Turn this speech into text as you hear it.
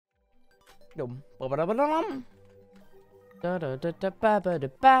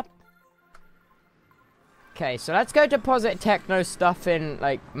Okay, so let's go deposit techno stuff in,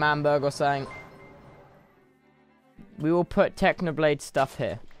 like, Manberg or something. We will put Technoblade stuff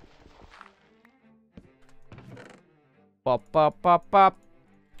here. Bop, bop, bop, bop.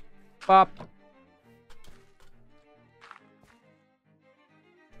 Bop.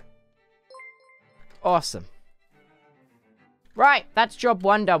 Awesome. Right, that's job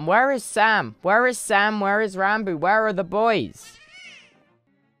 1 done. Where is Sam? Where is Sam? Where is Rambo? Where are the boys?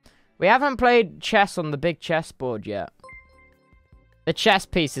 We haven't played chess on the big chessboard yet. The chess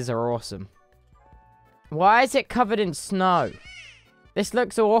pieces are awesome. Why is it covered in snow? This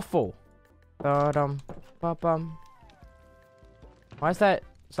looks awful. Ba-dum, ba-bum. Why is that?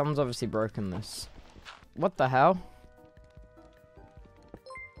 Someone's obviously broken this. What the hell?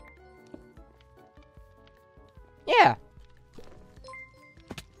 Yeah.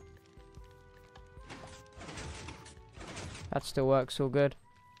 That still works all good.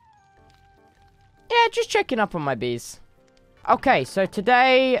 Yeah, just checking up on my bees. Okay, so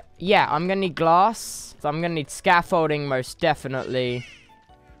today, yeah, I'm gonna need glass. So I'm gonna need scaffolding, most definitely.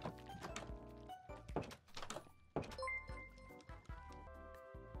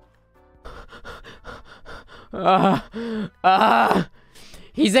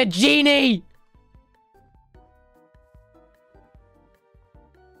 He's a genie!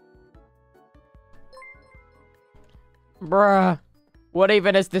 Bruh. What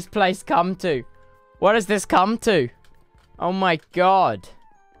even has this place come to? What has this come to? Oh my god.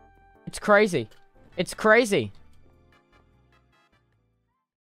 It's crazy. It's crazy.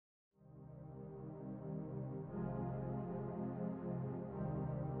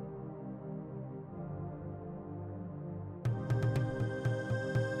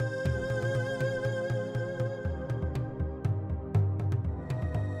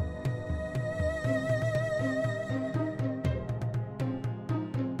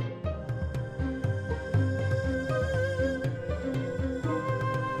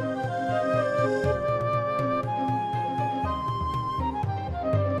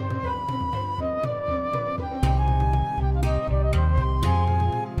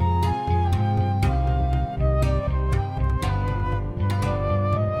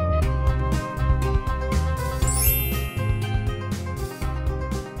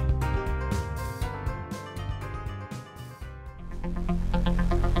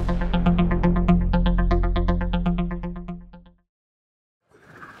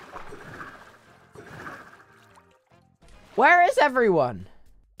 Where is everyone?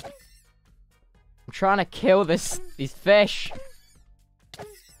 I'm trying to kill these fish.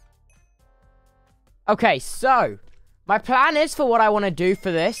 Okay, so my plan is for what I want to do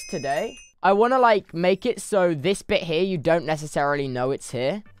for this today. I want to like make it so this bit here, you don't necessarily know it's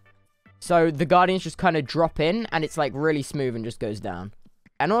here. So the guardians just kind of drop in and it's like really smooth and just goes down.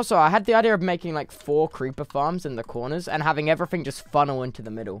 And also I had the idea of making like 4 creeper farms in the corners and having everything just funnel into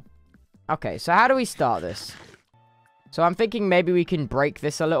the middle. Okay, so how do we start this? So I'm thinking maybe we can break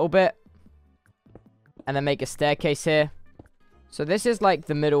this a little bit. And then make a staircase here. So this is like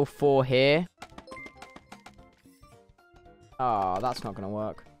the middle 4 here. Oh, that's not going to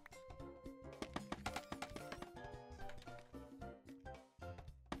work.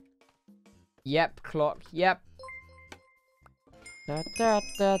 Yep, clock, yep. Da, da,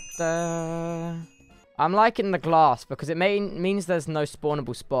 da, da. I'm liking the glass because it means there's no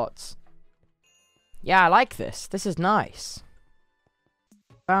spawnable spots. Yeah, I like this. This is nice.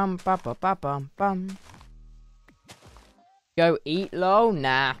 Bum, ba, ba, ba, bum, bum. Go eat low?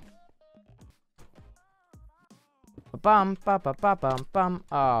 Nah. Bum, ba, ba, ba, bum, bum.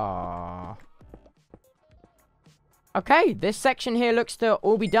 Aww. Okay, this section here looks to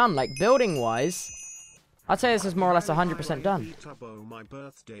all be done. Like, building-wise, I'd say this is more or less 100% done.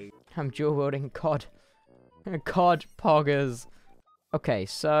 I'm dual-wielding COD. COD poggers. Okay,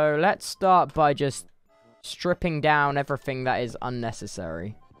 so let's start by just stripping down everything that is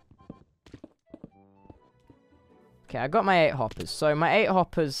unnecessary. Okay, I got my 8 hoppers. So my 8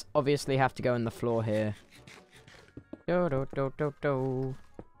 hoppers obviously have to go in the floor here. Uh-oh.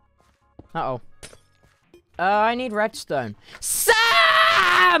 I need redstone.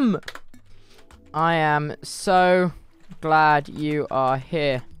 Sam! I am so glad you are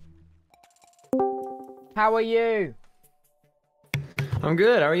here. How are you? I'm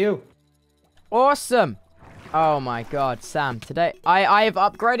good. How are you? Awesome. Oh my god, Sam. Today, I have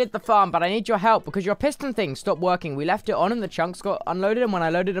upgraded the farm, but I need your help because your piston thing stopped working. We left it on and the chunks got unloaded, and when I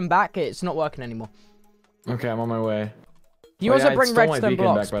loaded them back, it's not working anymore. Okay, I'm on my way. Can you also bring redstone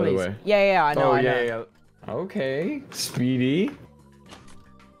blocks, back, please? By the way. Yeah, I know, I know. Yeah. Okay, speedy.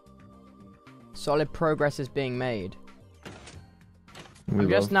 Solid progress is being made. We I'm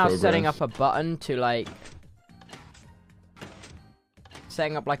just love now setting progress. up a button to like...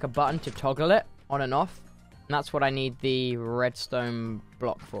 Setting up like a button to toggle it on and off. And that's what I need the redstone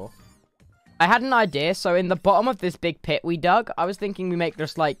block for. I had an idea, so in the bottom of this big pit we dug, I was thinking we make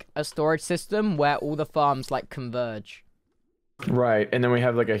just like a storage system where all the farms like converge. Right, and then we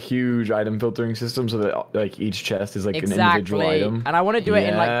have like a huge item filtering system so that like each chest is like an individual item. And I want to do it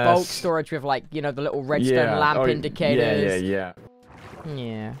in like bulk Yes. storage with like, you know, the little redstone lamp indicators. Yeah.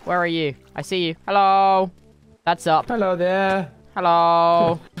 Yeah. Where are you? I see you. Hello. That's up. Hello there.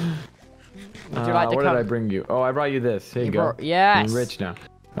 Hello. Would you like to what come? did I bring you? Oh, I brought you this. Here you go. Yes. I'm rich now.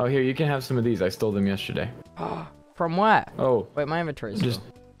 Oh, here, you can have some of these. I stole them yesterday. From where? Oh, Wait, my inventory is full.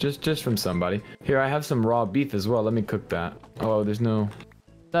 just from somebody. Here, I have some raw beef as well. Let me cook that. Oh, there's no...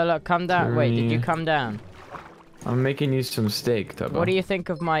 Look, come down. Wait, did you come down? I'm making you some steak, Tubbo. What do you think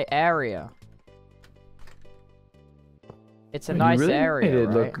of my area? It's a You nice really area, made it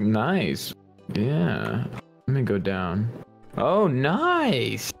right? look nice. Yeah. Let me go down. Oh,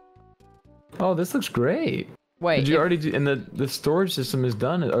 nice. Oh, this looks great. Wait, Did you already do... And the storage system is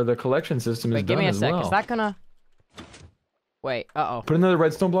done, or the collection system is wait, give done me a as sec. well. Is that gonna... Wait, uh-oh. Put another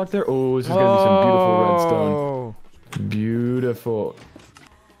redstone block there. Oh, this is gonna be some beautiful redstone. Beautiful.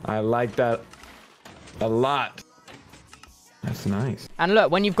 I like that a lot. That's nice. And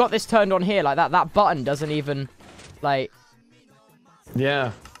look, when you've got this turned on here like that, that button doesn't even, like...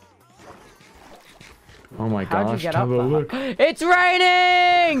 Yeah. Oh my How'd you gosh, get up Tubbo, that look. high? It's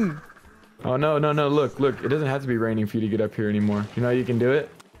raining! Oh, no, look. It doesn't have to be raining for you to get up here anymore. You know how you can do it?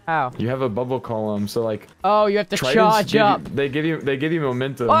 How? You have a bubble column, so like... Oh, you have to charge up. They give you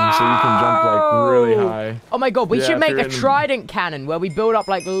momentum, so you can jump like really high. Oh my god, we Yeah, should if make you're a in- trident cannon where we build up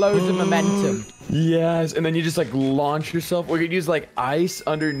like loads of momentum. Yes, and then you just like launch yourself, or you could use like ice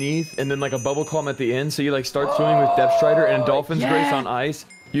underneath, and then like a bubble column at the end. So you like start swimming with Depth Strider and Dolphin's Grace on ice.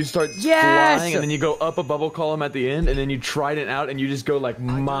 You start flying, and then you go up a bubble column at the end, and then you trident out, and you just go like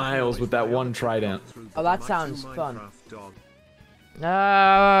miles with that one trident. Oh, that sounds fun.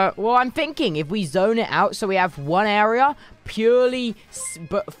 Well, I'm thinking if we zone it out so we have one area purely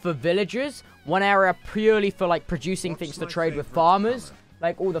but for villagers, one area purely for like producing things to trade with farmers,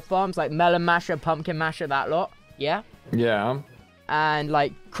 like all the farms like melon masher, pumpkin masher, that lot. Yeah. Yeah. And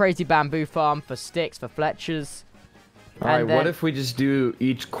like crazy bamboo farm for sticks for Fletchers. Alright, what if we just do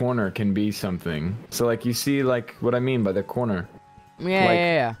each corner can be something? So like you see like what I mean by the corner.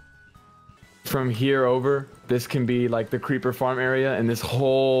 Yeah. From here over, this can be like the creeper farm area, and this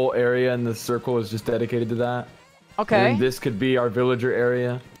whole area in the circle is just dedicated to that. Okay. And this could be our villager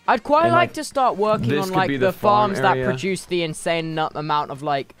area. I'd quite and, like to start working this on could like be the farm farms that area. produce the insane amount of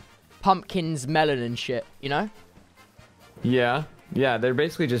like pumpkins, melon and shit, you know? Yeah, they're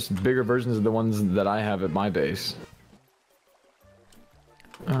basically just bigger versions of the ones that I have at my base.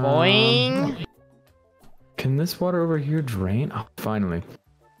 Boing. Can this water over here drain? Oh, finally.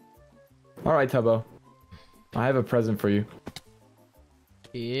 Alright, Tubbo. I have a present for you.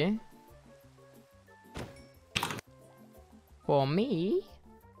 Yeah. For me?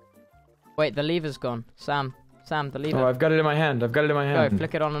 Wait, the lever's gone. Sam, the lever. Oh, I've got it in my hand. Go,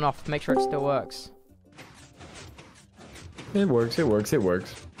 flick it on and off. Make sure it still works. It works.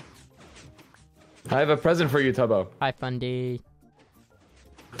 I have a present for you, Tubbo. Hi, Fundy.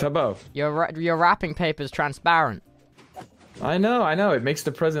 Tubbo. Your wrapping paper's transparent. I know. It makes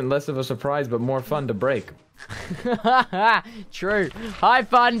the present less of a surprise, but more fun to break. True. Hi,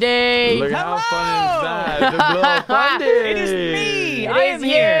 Fundy. Look how fun is that? Hello, Fundy. It is me. I am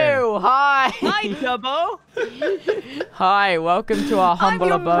here. You. Hi. Hi, Tubbo. Hi. Welcome to our humble I'm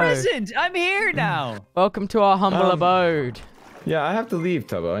your abode. present. I'm here now. Welcome to our humble abode. Yeah, I have to leave,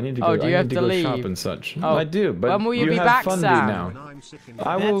 Tubbo. I need to go. Oh, do you have to go leave? shop and such. Oh, I do, but when will you be have back, Fundy Sam? now.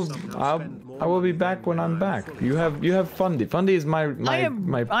 I will be back when I'm back. You have Fundy. Fundy is my I am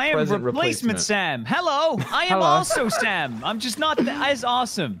present replacement Sam. Hello. I am Hello. also Sam. I'm just not as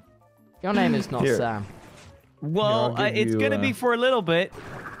awesome. Your name is not Here. Sam. Well, I'll give it's you, gonna be for a little bit.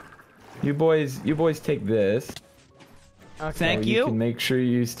 You boys take this. Okay. Thank So you. You can make sure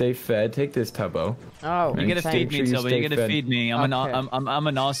you stay fed. Take this, Tubbo. Oh, You're gonna Make feed me, sure you Tubbo. stay You're gonna fed. feed me. I'm Okay.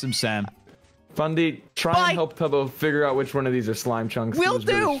 an awesome Sam. Fundy, try Bye. and help Tubbo figure out which one of these are slime chunks. Will He was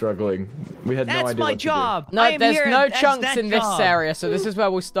really do. struggling. We had no That's idea my what to do. job. I No, am there's here no as chunks that in this job. area, so this is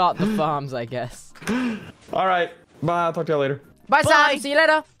where we'll start the farms, I guess. All right. Bye. I'll talk to y'all later. Bye, Bye. Sam. See you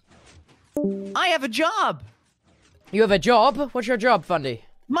later. I have a job. You have a job? What's your job, Fundy?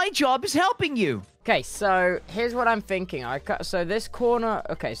 My job is helping you. Okay, so here's what I'm thinking. So this corner.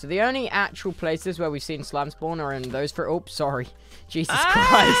 Okay, so the only actual places where we've seen slime spawn are in those three. Oops, sorry. Jesus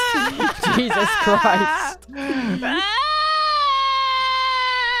Christ. Jesus Christ.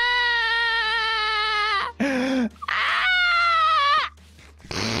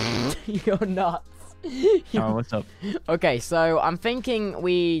 You're nuts. Oh, what's up? Okay, so I'm thinking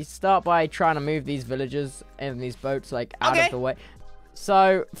we start by trying to move these villagers and these boats like out of the way.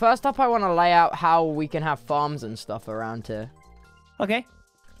 So first up, I want to lay out how we can have farms and stuff around here. Okay.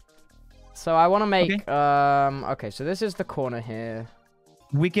 So I want to make okay, so this is the corner here.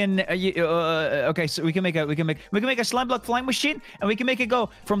 We can okay, so we can make a slime block flying machine, and we can make it go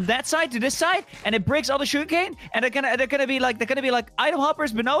from that side to this side, and it breaks all the sugarcane, and they're gonna be like item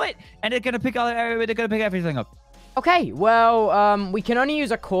hoppers below it, and they're gonna pick everything up. Okay, well, we can only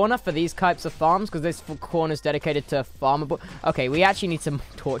use a corner for these types of farms because this corner is dedicated to farmable. Okay, we actually need some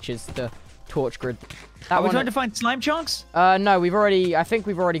torches to torch grid. Are we trying to find slime chunks? No, I think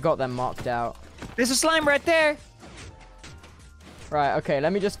we've already got them marked out. There's a slime right there. Right, okay,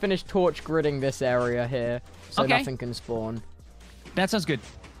 let me just finish torch gridding this area here so nothing can spawn. That sounds good.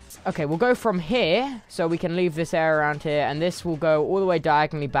 Okay, we'll go from here so we can leave this area around here, and this will go all the way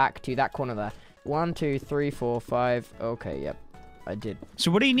diagonally back to that corner there. 1, 2, 3, 4, 5. Okay, yep, I did.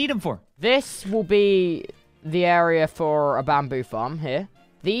 So what do you need them for? This will be the area for a bamboo farm here.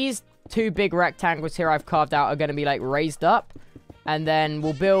 These two big rectangles here I've carved out are going to be like raised up, and then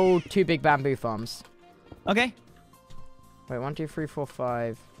we'll build 2 big bamboo farms. Okay. Wait, 1, 2, 3, 4,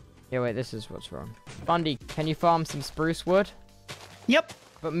 5. Yeah, wait, this is what's wrong. Fundy, can you farm some spruce wood? Yep.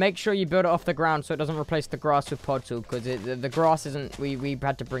 But make sure you build it off the ground so it doesn't replace the grass with podtool, because the grass isn't... We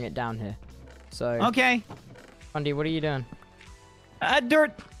had to bring it down here. So... Okay. Fundy, what are you doing?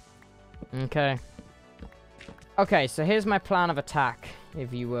 Dirt. Okay. Okay, so here's my plan of attack,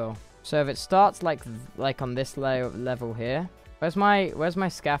 if you will. So if it starts like on this level here... Where's my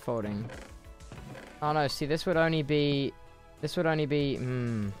scaffolding? Oh no, see, this would only be...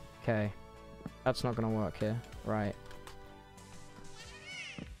 okay. That's not gonna work here. Right.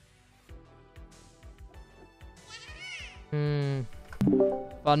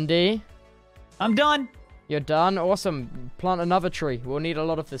 Fundy? I'm done. You're done? Awesome. Plant another tree. We'll need a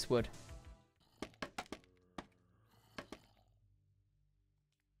lot of this wood.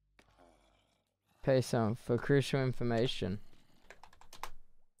 Pay some for crucial information.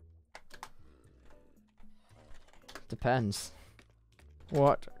 Depends.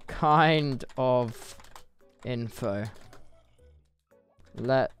 What kind of info?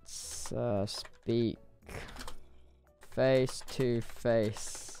 Let's speak face to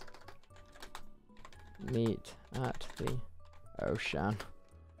face. Meet at the ocean.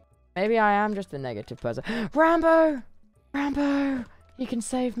 Maybe I am just a negative person. Rambo! Rambo! He can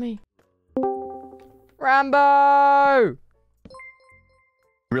save me. Rambo!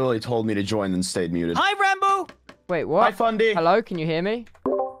 Really told me to join and stayed muted. Hi, Rambo. Wait, what? Hi, Fundy. Hello, can you hear me?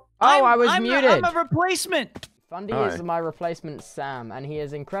 Oh, I was muted. I'm a replacement. Fundy is my replacement Sam, and he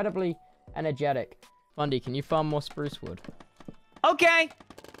is incredibly energetic. Fundy, can you farm more spruce wood? Okay.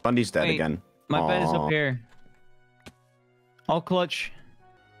 Fundy's dead again. My bed is up here. All clutch.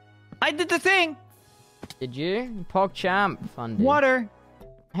 I did the thing. Did you? Pog champ, Fundy. Water.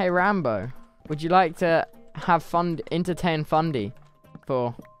 Hey, Rambo. Would you like to have entertain Fundy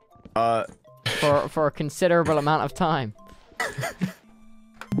for a considerable amount of time?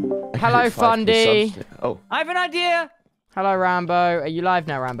 Hello, Fundy. Oh. I have an idea. Hello, Rambo. Are you live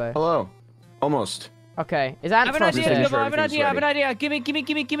now, Rambo? Hello. Almost. Okay. Is Antfrost here? I have an idea. Give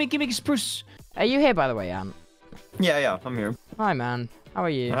me spruce. Are you here, by the way, Ant? Yeah, I'm here. Hi, man. How are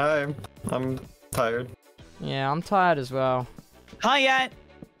you? Hi. I'm tired. Yeah, I'm tired as well. Hi, Ant.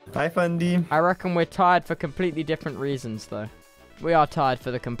 Hi, Fundy. I reckon we're tired for completely different reasons, though. We are tired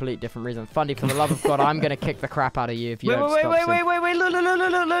for the complete different reason. Fundy, for the love of God, I'm gonna kick the crap out of you if you don't stop soon.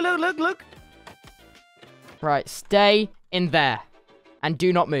 Wait, look. Right, stay in there. And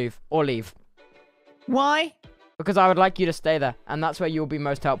do not move or leave. Why? Because I would like you to stay there, and that's where you'll be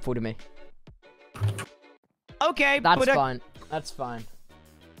most helpful to me. Okay, that's fine. That's fine.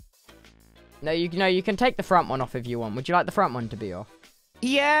 No, you can take the front one off if you want. Would you like the front one to be off?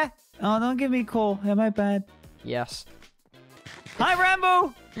 Yeah. Oh, don't give me coal. Am I bad? Yes. Hi,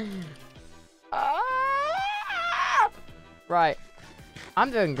 Rambo. Right. I'm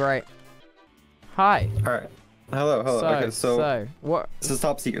doing great. Hi. All right. Hello. Okay, so what? This is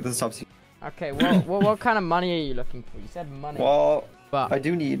top secret. Okay. What kind of money are you looking for? You said money. Well, but I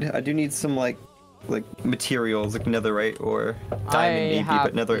do need some like materials like netherite or diamond maybe,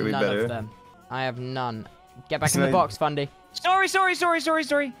 but netherite would be better. Of them. I have none. Get back in the box, Fundy. Sorry.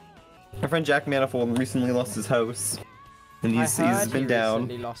 My friend Jack Manifold recently lost his house, and he's been down.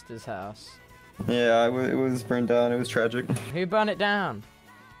 He lost his house. Yeah, it was burned down. It was tragic. Who burned it down?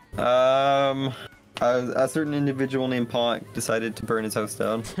 A certain individual named Ponk decided to burn his house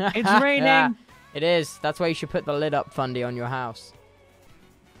down. It's raining. It is. That's why you should put the lid up, Fundy, on your house.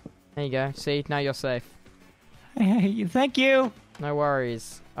 There you go. See, now you're safe. Thank you. No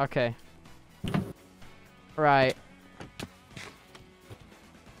worries. Okay. Right.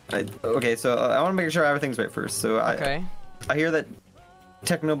 Okay, so I want to make sure everything's right first. So Okay. I hear that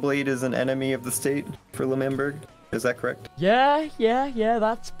Technoblade is an enemy of the state for Lemberg. Is that correct? Yeah.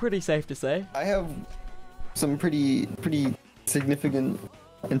 That's pretty safe to say. I have some pretty significant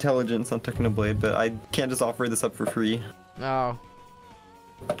intelligence on Technoblade, but I can't just offer this up for free. Oh.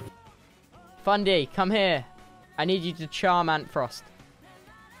 Fundy, come here. I need you to charm Antfrost.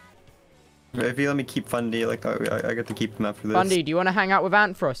 If you let me keep Fundy, like I get to keep him after this. Fundy, do you want to hang out with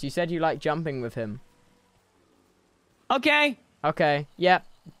Antfrost? You said you like jumping with him. Okay. Okay. Yep.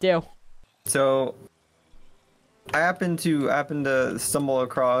 Deal. So I happened to stumble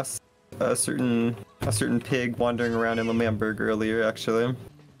across a certain pig wandering around in Lemberg earlier, actually.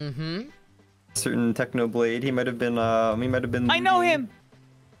 Mm-hmm. Certain Technoblade. He might have been. I know him.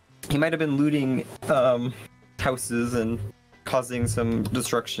 He might have been looting houses and causing some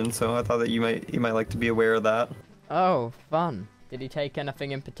destruction. So I thought that you might like to be aware of that. Oh, fun. Did he take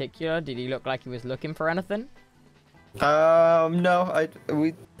anything in particular? Did he look like he was looking for anything? No.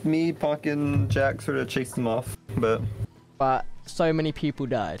 Me, Punk, and Jack sort of chased him off, but But so many people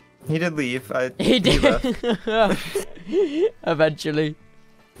died. he did leave. He did. left. Eventually.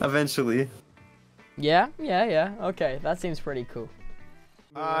 Eventually. Yeah. Okay, that seems pretty cool.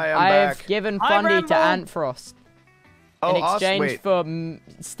 I'm I've back. given Hi, Fundy to Rambo. Antfrost Oh, in awesome. exchange Wait. for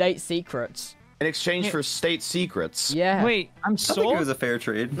state secrets. In exchange for state secrets. Yeah. Wait, I'm I think it sold. was a fair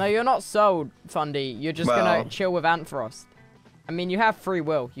trade. No, you're not sold, Fundy. You're just Well. gonna chill with Antfrost. I mean, you have free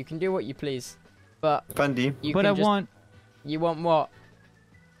will. You can do what you please. But Fundy. you But can I just... want. You want what?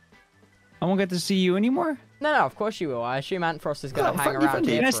 I won't get to see you anymore. No, of course you will. I assume Antfrost is gonna Oh, hang Fundy, around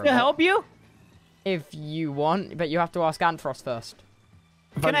Fundy. here Can I for a still bit. help you? If you want, but you have to ask Antfrost first.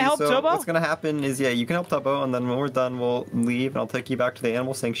 Can I help so Tubbo? What's gonna happen is, yeah, you can help Tubbo, and then when we're done, we'll leave, and I'll take you back to the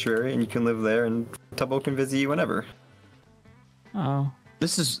animal sanctuary, and you can live there, and Tubbo can visit you whenever. Oh.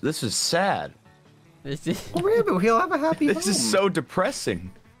 This is sad. This is... Oh, Rambo, he'll have a happy home. This is so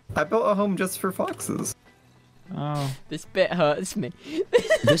depressing. I built a home just for foxes. Oh. This bit hurts me.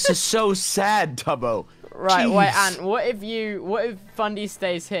 This is so sad, Tubbo. Right, wait, Jeez. Ant, what if Fundy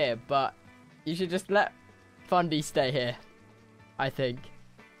stays here, but you should just let Fundy stay here, I think.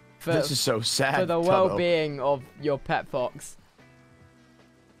 This is so sad, For the Tubbo. well-being of your pet fox.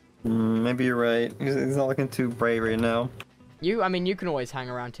 Maybe you're right. He's not looking too bright right now. I mean, you can always hang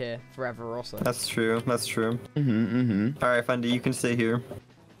around here forever also. That's true. That's true. Mm-hmm. All right, Fundy, you can stay here.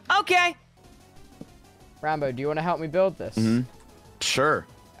 Okay. Rambo, do you want to help me build this? Sure.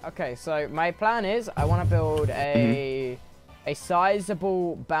 Okay, so my plan is I want to build a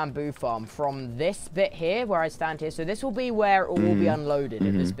sizable bamboo farm from this bit here where I stand here. So this will be where it will be unloaded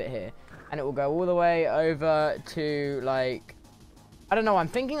in this bit here. And it will go all the way over to, like, I don't know. I'm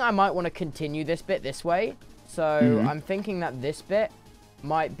thinking I might want to continue this bit this way. So I'm thinking that this bit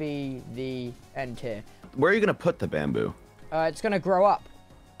might be the end here. Where are you gonna put the bamboo? It's going to grow up.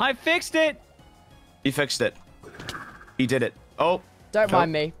 I fixed it. He fixed it. He did it. Oh. Don't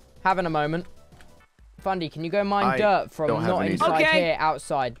mind me. Having a moment. Fundy, can you go mine I dirt from don't have not any inside dirt. Okay. here,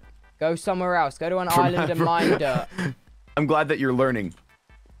 outside? Go somewhere else. Go to an island and mine dirt. I'm glad that you're learning.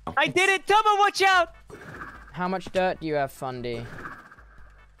 I did it. Tubbo, watch out. How much dirt do you have, Fundy?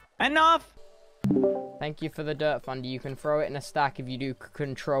 Enough. Thank you for the dirt, Fundy. You can throw it in a stack if you do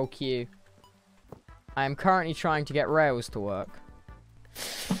control Q. I am currently trying to get rails to work.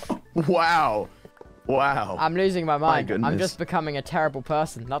 Wow. Wow. I'm losing my mind. I'm goodness. just becoming a terrible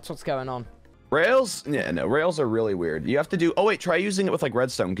person. That's what's going on. Rails? Yeah, no. Rails are really weird. You have to do... Oh, wait. Try using it with, like,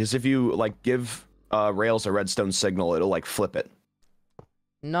 redstone. Because if you, like, give Rails a redstone signal, it'll, like, flip it.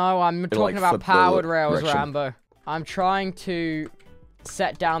 No, I'm It'll, talking like, about flip the powered rails, direction. Rambo. I'm trying to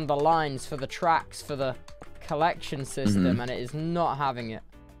set down the lines for the tracks for the collection system, and it is not having it.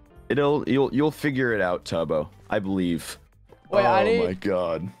 You'll figure it out, Tubbo. I believe. Wait, oh I need... my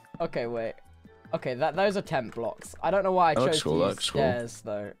god. Okay, wait. Okay, those are temp blocks. I don't know why I That looks chose cool, to that use looks cool. stairs,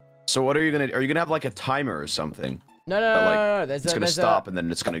 though. So what are you gonna have like a timer or something? No. Like, No. It's gonna stop and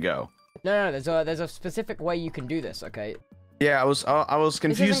then it's gonna go. No. There's a specific way you can do this. Okay. Yeah, I was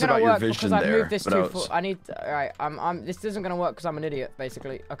confused This isn't about gonna your work vision because I've there. moved this but too I was- far. I need. Alright. This isn't gonna work because I'm an idiot,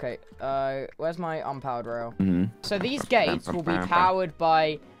 basically. Okay. Where's my unpowered rail? So these gates will be powered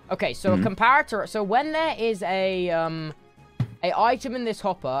by Okay, so a comparator. So when there is a item in this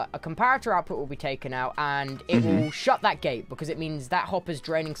hopper, a comparator output will be taken out, and it will shut that gate because it means that hopper's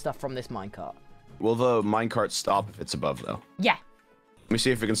draining stuff from this minecart. Will the minecart stop if it's above, though? Yeah. Let me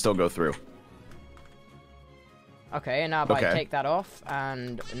see if it can still go through. Okay, and now if I take that off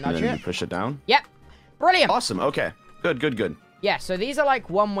and nudge and then it. you push it down? Yep. Brilliant. Awesome. Okay. Good. Yeah, so these are like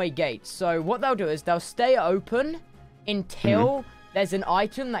one-way gates. So what they'll do is they'll stay open until there's an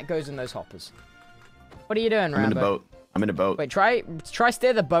item that goes in those hoppers. What are you doing, Rambo? I'm in a boat. Wait, try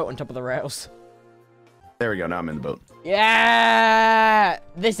steer the boat on top of the rails. There we go. Now I'm in the boat. Yeah!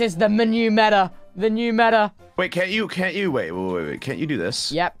 This is the new meta. The new meta. Wait, can't you, wait. Can't you do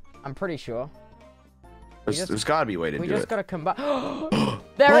this? Yep, I'm pretty sure. There's gotta be a way to do it. We just gotta come back.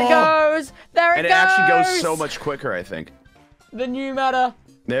 There it goes! There it goes! And it actually goes so much quicker, I think. The new meta.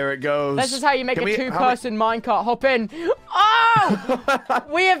 There it goes. This is how you make a two-person minecart. Hop in. Oh!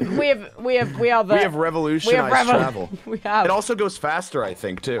 we have revolutionized travel. We have. It also goes faster, I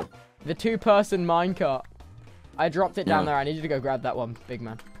think, too. The two-person minecart. I dropped it down there. I need you to go grab that one, big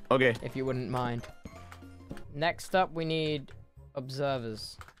man. Okay. If you wouldn't mind. Next up, we need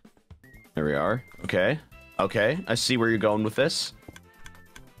observers. There we are. Okay. I see where you're going with this.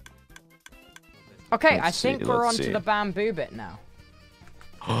 Okay, I think we're on to the bamboo bit now.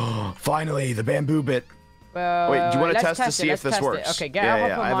 Finally, the bamboo bit. Well, wait, do you want to test to see if this works? Okay, get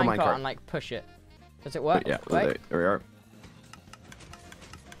up on my minecart and like push it. Does it work? Yeah, wait. There we are.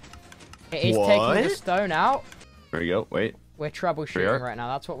 It is taking the stone out. There you go. Wait. We're troubleshooting right now.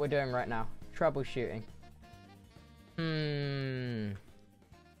 That's what we're doing right now. Troubleshooting.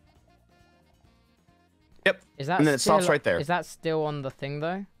 Yep. Is that and then it stops right there. Is that still on the thing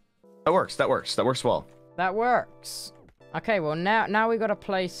though? That works well. That works. Okay, well now we gotta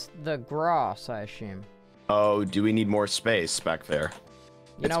place the grass, I assume. Oh, do we need more space back there?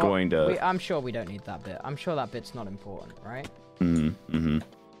 You know what? I'm sure we don't need that bit. I'm sure that bit's not important, right? You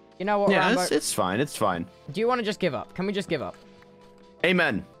know what, yeah, Rambo? it's fine. Do you want to just give up? Can we just give up?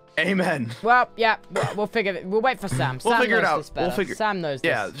 Amen. Well, yeah, we'll figure it. We'll wait for Sam. We'll Sam figure it knows out. this better. Sam knows this.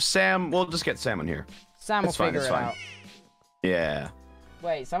 Yeah, Sam. We'll just get Sam in here. Sam will figure it out. Yeah.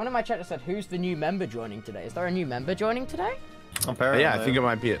 Wait, someone in my chat just said, "Who's the new member joining today?" Is there a new member joining today? Apparently. Yeah, I think it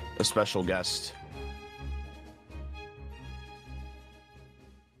might be a special guest.